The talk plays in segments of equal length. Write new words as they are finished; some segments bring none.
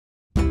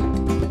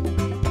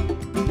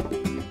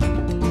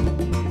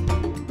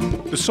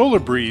The Solar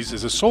Breeze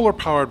is a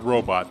solar-powered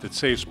robot that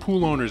saves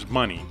pool owners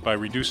money by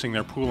reducing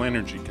their pool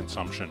energy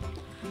consumption.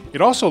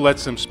 It also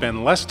lets them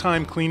spend less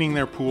time cleaning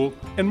their pool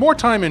and more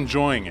time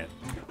enjoying it.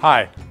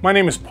 Hi, my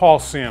name is Paul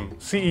Sim,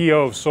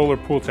 CEO of Solar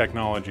Pool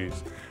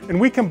Technologies, and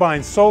we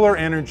combine solar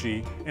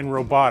energy and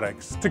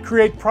robotics to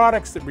create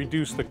products that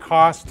reduce the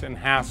cost and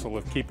hassle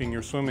of keeping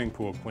your swimming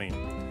pool clean.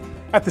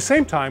 At the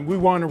same time, we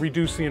want to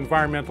reduce the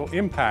environmental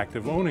impact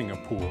of owning a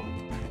pool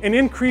and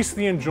increase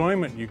the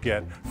enjoyment you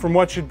get from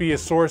what should be a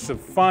source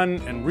of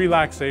fun and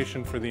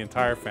relaxation for the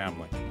entire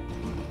family.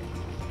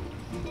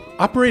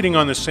 Operating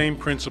on the same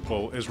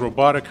principle as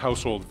robotic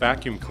household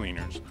vacuum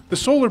cleaners, the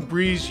Solar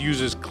Breeze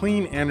uses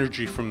clean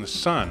energy from the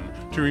sun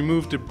to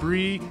remove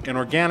debris and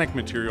organic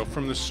material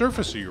from the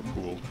surface of your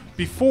pool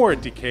before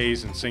it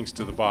decays and sinks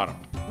to the bottom.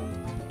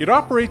 It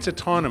operates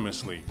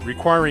autonomously,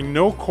 requiring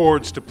no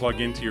cords to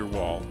plug into your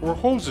wall or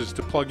hoses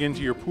to plug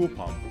into your pool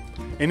pump.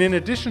 And in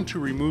addition to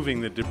removing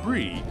the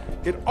debris,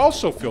 it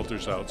also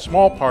filters out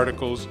small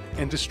particles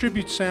and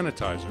distributes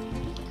sanitizer.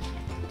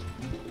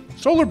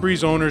 Solar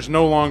Breeze owners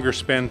no longer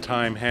spend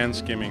time hand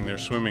skimming their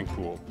swimming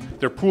pool.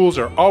 Their pools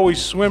are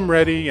always swim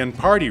ready and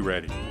party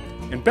ready.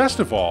 And best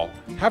of all,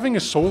 having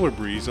a Solar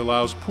Breeze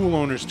allows pool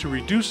owners to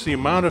reduce the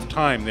amount of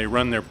time they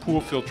run their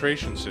pool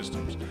filtration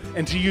systems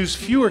and to use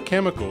fewer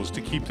chemicals to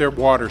keep their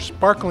water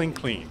sparkling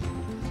clean.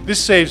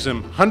 This saves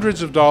them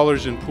hundreds of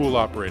dollars in pool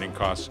operating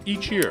costs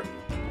each year.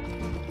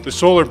 The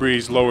Solar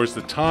Breeze lowers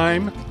the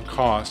time,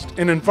 cost,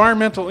 and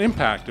environmental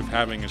impact of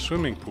having a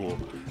swimming pool,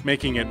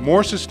 making it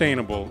more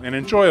sustainable and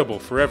enjoyable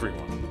for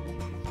everyone.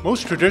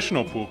 Most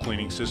traditional pool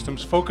cleaning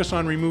systems focus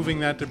on removing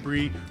that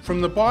debris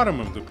from the bottom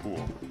of the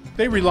pool.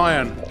 They rely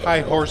on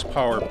high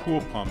horsepower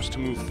pool pumps to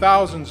move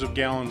thousands of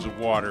gallons of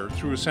water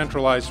through a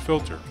centralized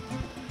filter.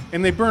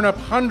 And they burn up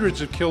hundreds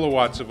of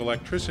kilowatts of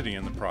electricity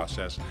in the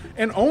process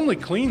and only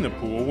clean the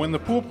pool when the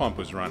pool pump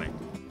is running.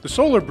 The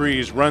Solar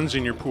Breeze runs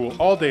in your pool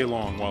all day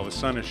long while the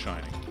sun is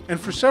shining, and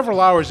for several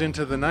hours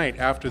into the night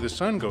after the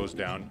sun goes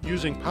down,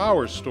 using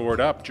power stored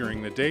up during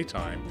the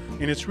daytime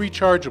in its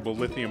rechargeable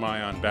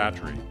lithium-ion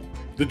battery.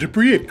 The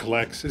debris it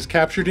collects is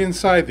captured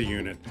inside the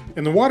unit,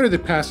 and the water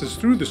that passes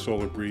through the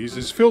Solar Breeze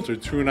is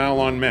filtered through an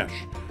nylon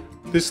mesh.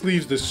 This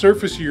leaves the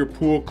surface of your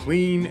pool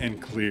clean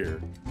and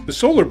clear. The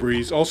Solar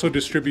Breeze also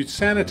distributes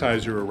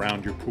sanitizer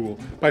around your pool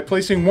by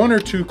placing 1 or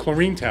 2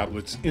 chlorine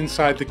tablets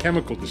inside the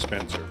chemical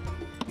dispenser.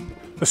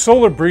 The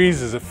Solar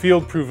Breeze is a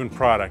field-proven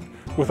product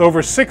with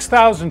over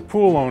 6,000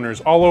 pool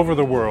owners all over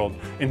the world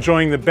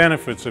enjoying the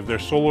benefits of their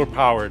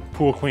solar-powered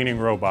pool cleaning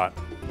robot.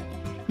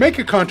 Make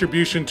a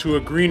contribution to a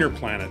greener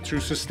planet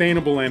through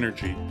sustainable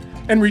energy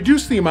and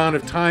reduce the amount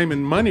of time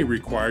and money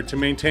required to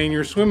maintain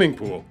your swimming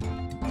pool.